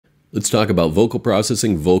Let's talk about vocal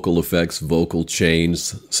processing, vocal effects, vocal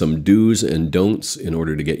chains, some do's and don'ts in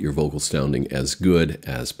order to get your vocals sounding as good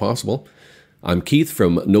as possible. I'm Keith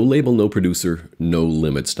from No Label, No Producer,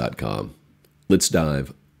 NoLimits.com. Let's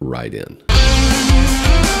dive right in.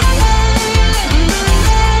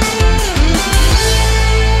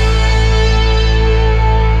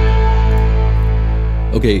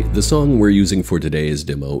 Okay, the song we're using for today's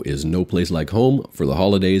demo is No Place Like Home. For the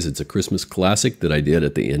holidays, it's a Christmas classic that I did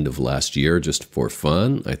at the end of last year just for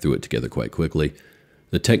fun. I threw it together quite quickly.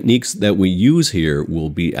 The techniques that we use here will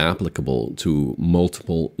be applicable to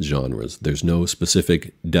multiple genres. There's no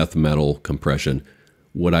specific death metal compression.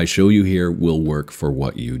 What I show you here will work for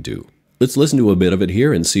what you do. Let's listen to a bit of it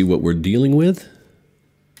here and see what we're dealing with.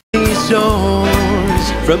 These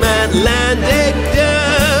shores from Atlantic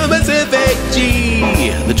to Pacific G.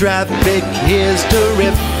 The traffic is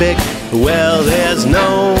terrific. Well, there's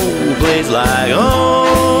no place like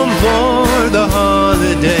home for the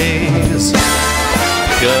holidays.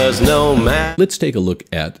 'Cause no matter. Let's take a look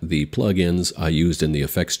at the plugins I used in the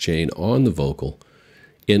effects chain on the vocal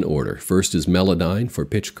in order. First is Melodyne for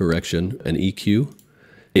pitch correction and EQ.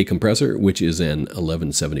 A compressor, which is an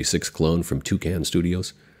 1176 clone from Toucan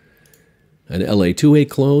Studios. An LA2A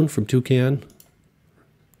clone from Toucan.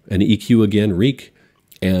 An EQ again, Reek,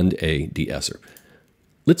 and a de-esser.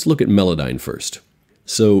 Let's look at Melodyne first.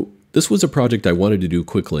 So this was a project I wanted to do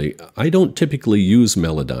quickly. I don't typically use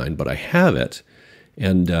Melodyne, but I have it,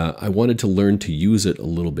 and I wanted to learn to use it a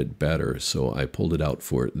little bit better, so I pulled it out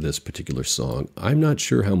for this particular song. I'm not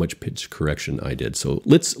sure how much pitch correction I did, so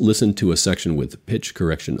let's listen to a section with pitch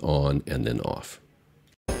correction on and then off.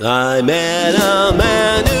 I met a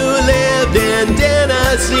man who lived in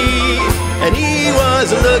Tennessee, and he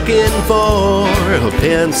was looking for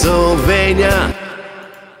Pennsylvania.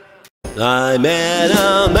 I met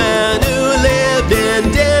a man who lived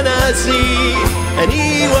in Tennessee, and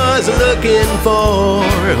he was looking for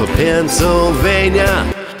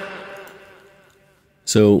Pennsylvania.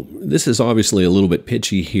 So this is obviously a little bit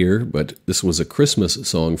pitchy here, but this was a Christmas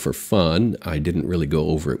song for fun. I didn't really go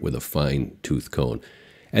over it with a fine-tooth comb.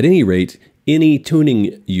 At any rate, any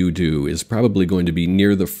tuning you do is probably going to be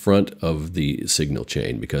near the front of the signal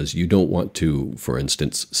chain because you don't want to, for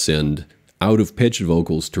instance, send out-of-pitch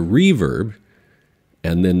vocals to reverb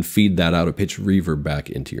and then feed that out-of-pitch reverb back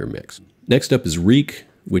into your mix. Next up is Reek,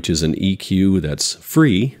 which is an EQ that's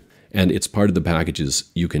free, and it's part of the packages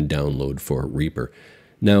you can download for Reaper.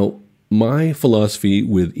 Now, my philosophy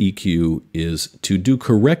with EQ is to do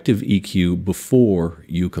corrective EQ before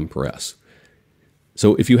you compress.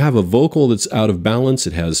 So if you have a vocal that's out of balance,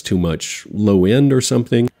 it has too much low end or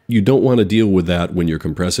something, you don't want to deal with that when you're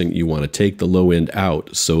compressing. You want to take the low end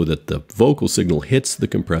out so that the vocal signal hits the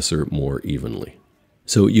compressor more evenly.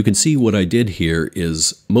 So you can see what I did here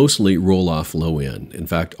is mostly roll off low end. In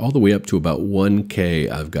fact, all the way up to about 1K,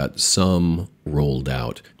 I've got some rolled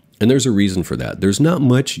out. And there's a reason for that. There's not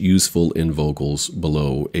much useful in vocals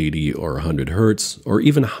below 80 or 100 hertz, or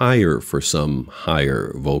even higher for some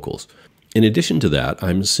higher vocals. In addition to that,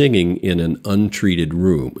 I'm singing in an untreated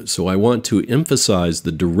room, so I want to emphasize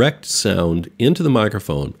the direct sound into the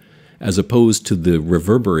microphone as opposed to the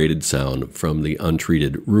reverberated sound from the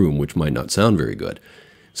untreated room, which might not sound very good.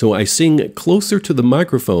 So I sing closer to the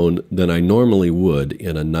microphone than I normally would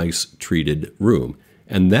in a nice treated room.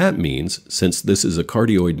 And that means, since this is a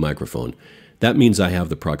cardioid microphone, that means I have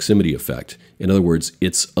the proximity effect. In other words,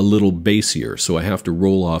 it's a little bassier, so I have to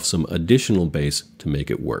roll off some additional bass to make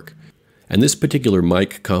it work. And this particular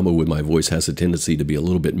mic combo with my voice has a tendency to be a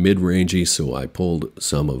little bit mid-rangey, so I pulled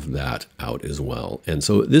some of that out as well. And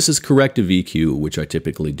so this is corrective EQ, which I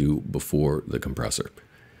typically do before the compressor.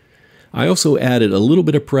 I also added a little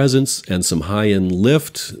bit of presence and some high-end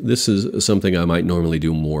lift. This is something I might normally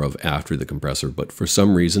do more of after the compressor, but for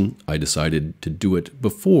some reason I decided to do it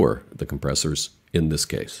before the compressors in this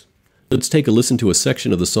case. Let's take a listen to a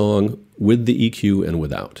section of the song with the EQ and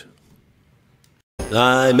without.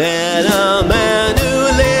 I met a man who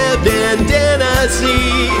lived in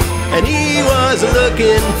Tennessee, and he was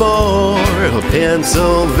looking for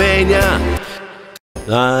Pennsylvania.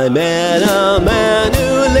 I met a man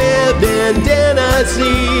who lived in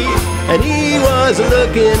Tennessee, and he was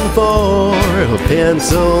looking for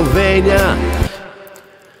Pennsylvania.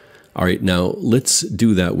 All right, now let's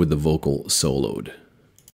do that with the vocal soloed.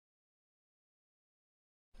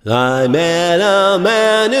 I met a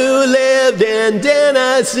man who lived in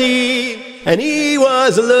Tennessee, and he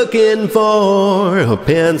was looking for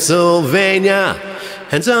Pennsylvania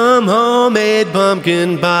and some homemade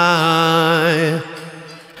pumpkin pie.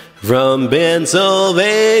 From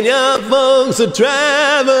Pennsylvania, folks are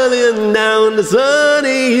traveling down the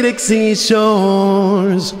sunny Dixie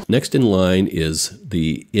shores. Next in line is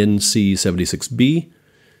the NC76B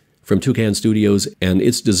from Toucan Studios, and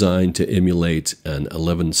it's designed to emulate an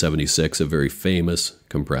 1176, a very famous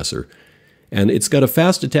compressor. And it's got a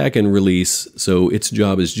fast attack and release, so its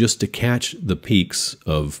job is just to catch the peaks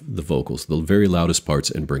of the vocals, the very loudest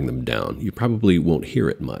parts, and bring them down. You probably won't hear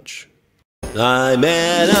it much. I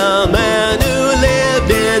met a man who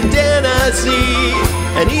lived in Tennessee,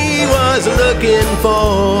 and he was looking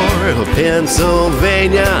for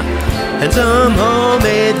Pennsylvania and some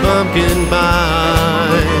homemade pumpkin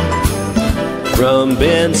pie. From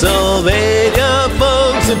Pennsylvania,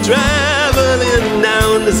 folks are traveling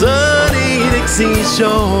down the sunny Dixie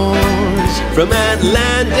shores. From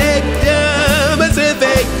Atlantic to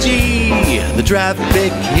Pacific, gee, the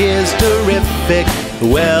traffic is terrific.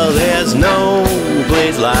 Well, there's no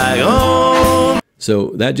place like home.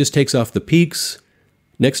 So that just takes off the peaks.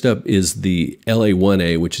 Next up is the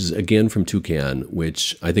LA1A, which is again from Toucan,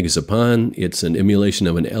 which I think is a pun. It's an emulation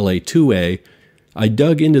of an LA2A. I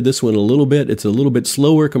dug into this one a little bit. It's a little bit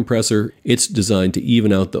slower compressor. It's designed to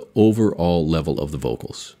even out the overall level of the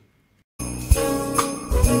vocals.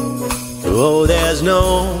 Oh, there's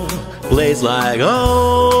no place like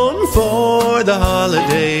home for the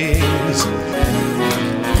holidays,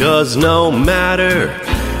 'cause no matter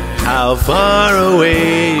how far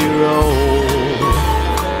away you roam,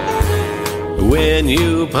 when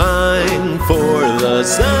you pine for the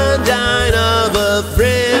sunshine of a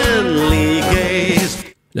friendly case.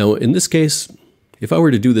 Now, in this case, if I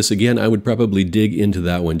were to do this again, I would probably dig into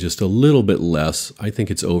that one just a little bit less. I think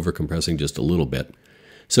it's over-compressing just a little bit.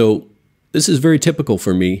 So this is very typical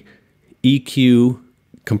for me. EQ,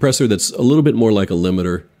 compressor that's a little bit more like a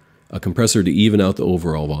limiter, a compressor to even out the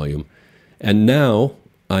overall volume. And now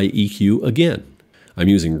I EQ again. I'm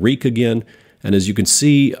using Reek again, and as you can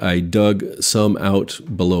see, I dug some out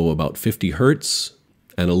below about 50 Hertz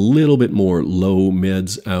and a little bit more low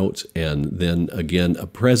mids out, and then again a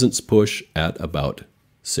presence push at about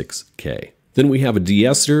 6K. Then we have a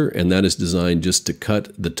de-esser, and that is designed just to cut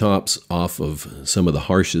the tops off of some of the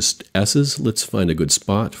harshest S's. Let's find a good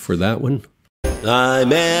spot for that one. I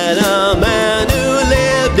met a man who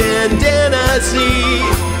lived in Tennessee,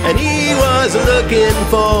 and he was looking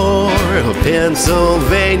for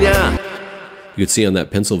Pennsylvania. You can see on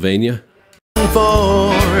that Pennsylvania.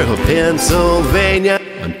 For Pennsylvania.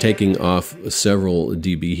 I'm taking off several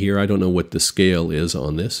dB here. I don't know what the scale is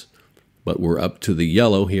on this, but we're up to the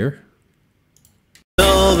yellow here.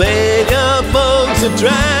 Pennsylvania, folks are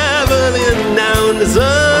traveling down the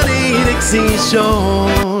sunny Dixie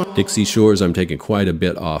shore. Dixie Shores, I'm taking quite a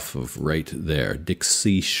bit off of right there.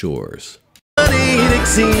 Dixie Shores. Sunny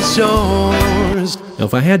Dixie shores. Now,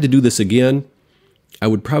 if I had to do this again, I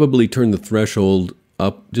would probably turn the threshold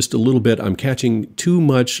up just a little bit. I'm catching too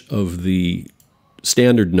much of the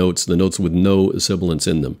standard notes, the notes with no sibilants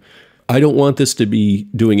in them. I don't want this to be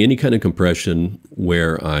doing any kind of compression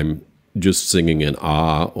where I'm just singing an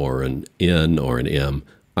ah or an n or an m.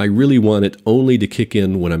 I really want it only to kick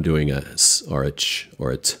in when I'm doing a s or a ch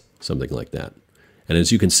or a t, something like that. And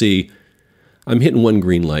as you can see, I'm hitting one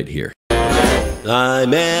green light here. I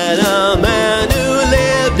met a man who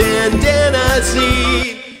lived in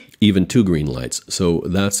Tennessee. Even two green lights, so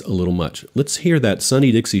that's a little much. Let's hear that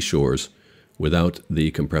Sunny Dixie Shores without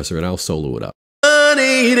the compressor, and I'll solo it up.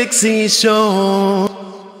 Sunny Dixie shores.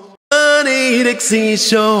 Sunny Dixie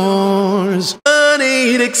shores.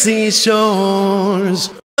 Sunny Dixie shores.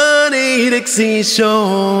 Sunny Dixie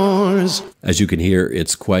shores. As you can hear,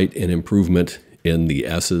 it's quite an improvement in the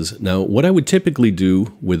S's. Now, what I would typically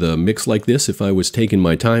do with a mix like this, if I was taking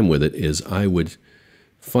my time with it, is I would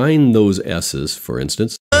find those S's, for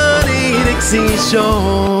instance. Sunny Dixie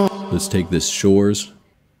shores. Let's take this Shores,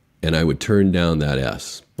 and I would turn down that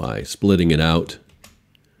S by splitting it out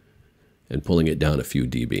and pulling it down a few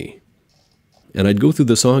dB. And I'd go through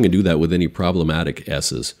the song and do that with any problematic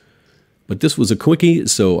S's. But this was a quickie,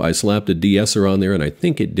 so I slapped a de-esser on there, and I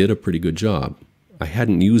think it did a pretty good job. I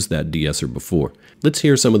hadn't used that de-esser before. Let's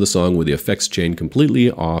hear some of the song with the effects chain completely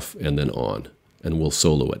off and then on, and we'll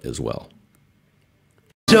solo it as well.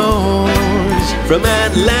 From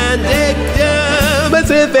Atlantic to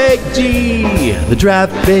Pacific, gee, the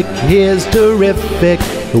traffic is terrific.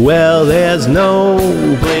 Well, there's no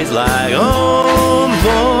place like home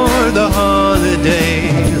for the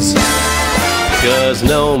holidays, 'cause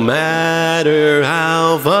no matter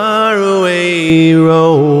how far away you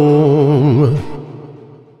roam,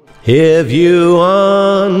 if you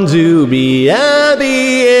want to be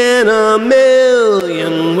happy in a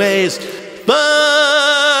million ways,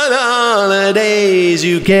 but days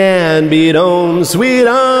you can't beat home, sweet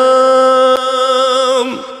home.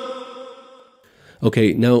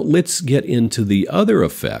 Okay, now let's get into the other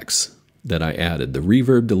effects that I added, the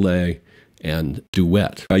reverb, delay, and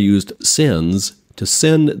duet. I used sends to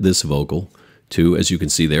send this vocal to, as you can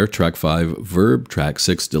see there, track 5 verb, track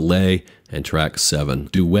 6 delay, and track 7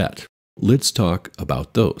 duet. Let's talk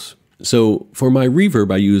about those. So for my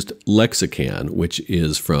reverb, I used Lexicon, which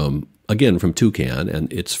is from Toucan,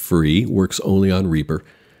 and it's free, works only on Reaper.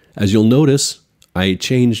 As you'll notice, I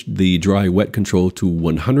changed the dry wet control to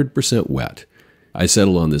 100% wet. I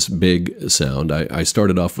settled on this big sound. I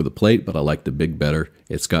started off with a plate, but I like the big better.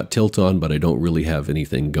 It's got tilt on, but I don't really have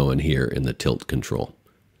anything going here in the tilt control.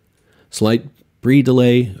 Slight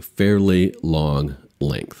pre-delay, fairly long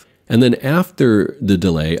length. And then after the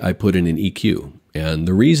delay, I put in an EQ. And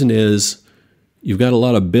the reason is you've got a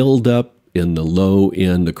lot of build-up in the low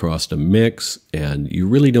end across the mix, and you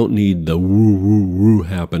really don't need the woo woo woo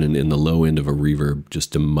happening in the low end of a reverb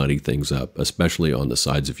just to muddy things up, especially on the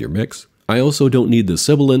sides of your mix. I also don't need the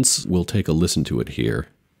sibilance. We'll take a listen to it here.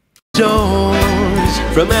 Jones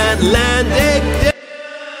from Atlantic.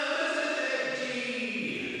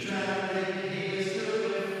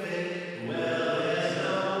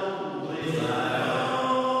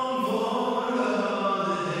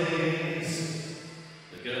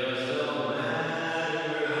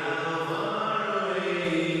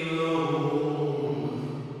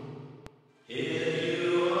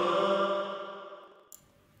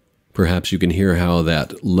 Perhaps you can hear how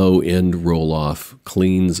that low end roll-off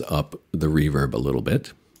cleans up the reverb a little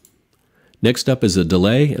bit. Next up is a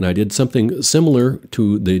delay, and I did something similar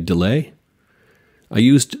to the delay. I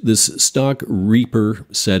used this stock Reaper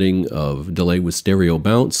setting of delay with stereo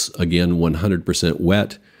bounce, again 100%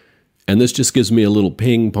 wet, and this just gives me a little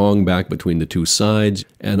ping pong back between the two sides,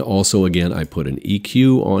 and also again I put an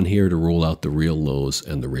EQ on here to roll out the real lows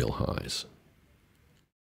and the real highs.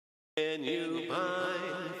 Can you pine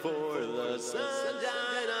for the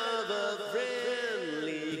sunshine of a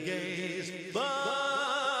friendly gaze?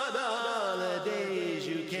 But all the days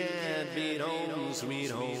you can't beat home, sweet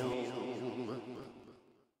home.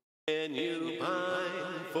 Can you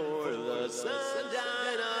pine for the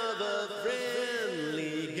sunshine of a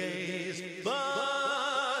friendly gaze? But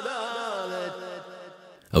all the...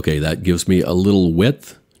 Okay, that gives me a little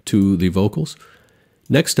width to the vocals.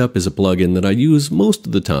 Next up is a plugin that I use most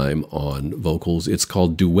of the time on vocals. It's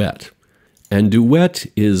called Duet. And Duet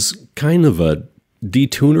is kind of a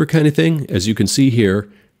detuner kind of thing. As you can see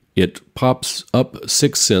here, it pops up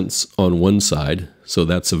 6 cents on one side, so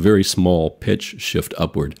that's a very small pitch shift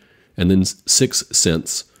upward, and then 6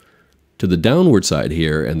 cents to the downward side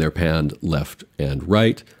here, and they're panned left and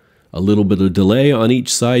right. A little bit of delay on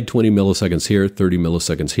each side, 20 milliseconds here, 30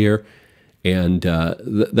 milliseconds here. And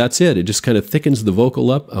that's it. It just kind of thickens the vocal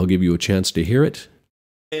up. I'll give you a chance to hear it.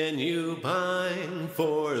 Can you pine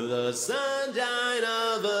for the sunshine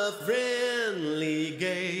of a friendly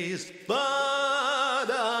gaze? But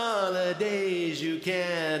all the days you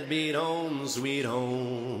can't beat home, sweet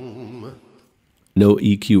home. No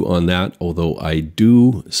EQ on that, although I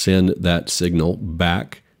do send that signal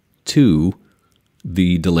back to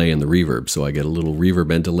the delay and the reverb. So I get a little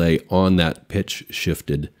reverb and delay on that pitch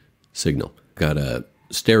shifted signal. Got a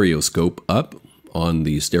stereoscope up on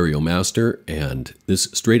the stereo master, and this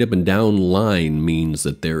straight up and down line means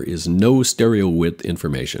that there is no stereo width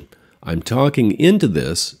information. I'm talking into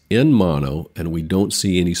this in mono, and we don't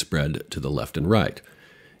see any spread to the left and right.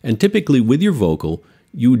 And typically with your vocal,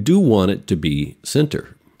 you do want it to be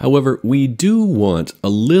center. However, we do want a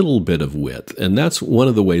little bit of width, and that's one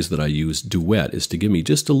of the ways that I use Duet, is to give me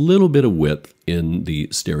just a little bit of width in the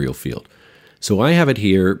stereo field. So I have it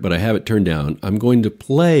here, but I have it turned down. I'm going to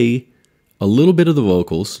play a little bit of the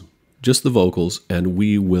vocals, just the vocals, and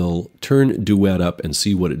we will turn Duet up and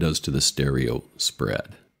see what it does to the stereo spread.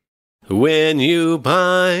 When you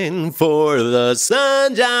pine for the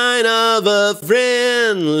sunshine of a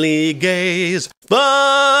friendly gaze,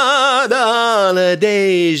 but all the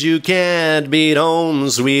days you can't beat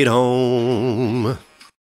home, sweet home.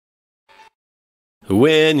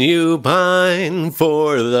 When you pine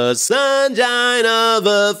for the sunshine of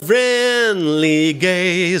a friendly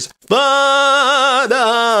gaze, but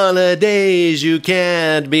all the days you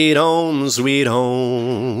can't beat home, sweet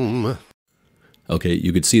home. Okay,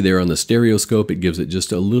 you could see there on the stereoscope, it gives it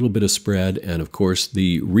just a little bit of spread, and of course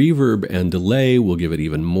the reverb and delay will give it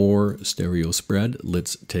even more stereo spread.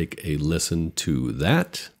 Let's take a listen to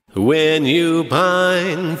that. When you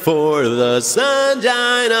pine for the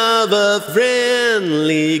sunshine of a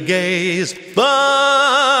friendly gaze,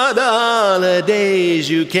 but all the days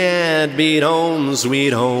you can't beat home,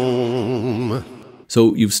 sweet home.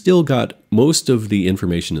 So you've still got most of the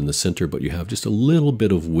information in the center, but you have just a little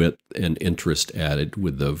bit of width and interest added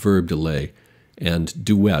with the verb delay and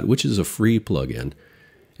duet, which is a free plugin.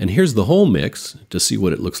 And here's the whole mix to see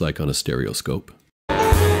what it looks like on a stereoscope.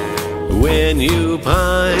 When you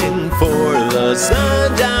pine for the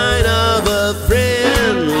sunshine of a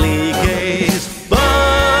friendly gaze,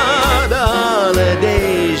 but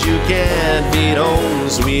holidays you can't beat home,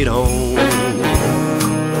 sweet home.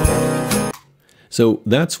 So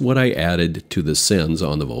that's what I added to the sends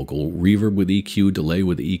on the vocal: reverb with EQ, delay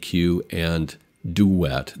with EQ, and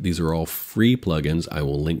duet. These are all free plugins. I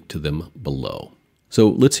will link to them below. So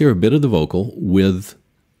let's hear a bit of the vocal with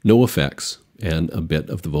no effects and a bit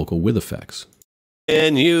of the vocal with effects.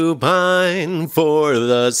 When you pine for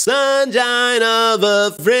the sunshine of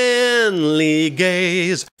a friendly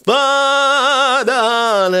gaze, but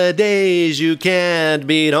holidays you can't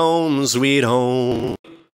beat home, sweet home.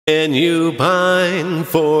 When you pine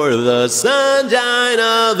for the sunshine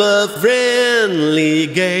of a friendly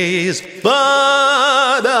gaze,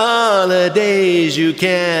 but holidays you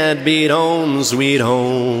can't beat home, sweet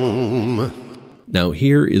home. Now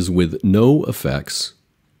here is with no effects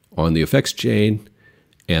on the effects chain,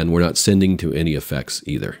 and we're not sending to any effects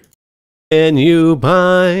either. When you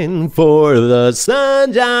pine for the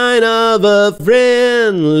sunshine of a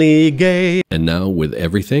friendly gaze. And now with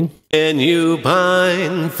everything. When you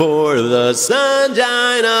pine for the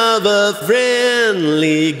sunshine of a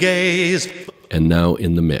friendly gaze. And now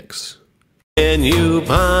in the mix. When you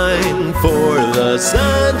pine for the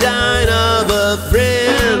sunshine of a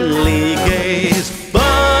friendly gaze,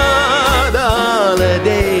 but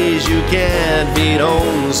holidays you can't beat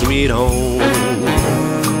home, sweet home.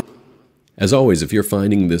 As always, if you're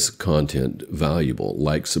finding this content valuable,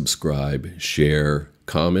 like, subscribe, share,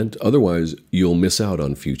 comment. Otherwise, you'll miss out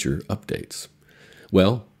on future updates.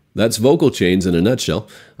 Well, that's vocal chains in a nutshell.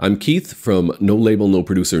 I'm Keith from No Label, No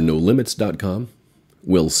Producer, No Limits.com.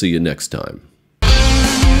 We'll see you next time.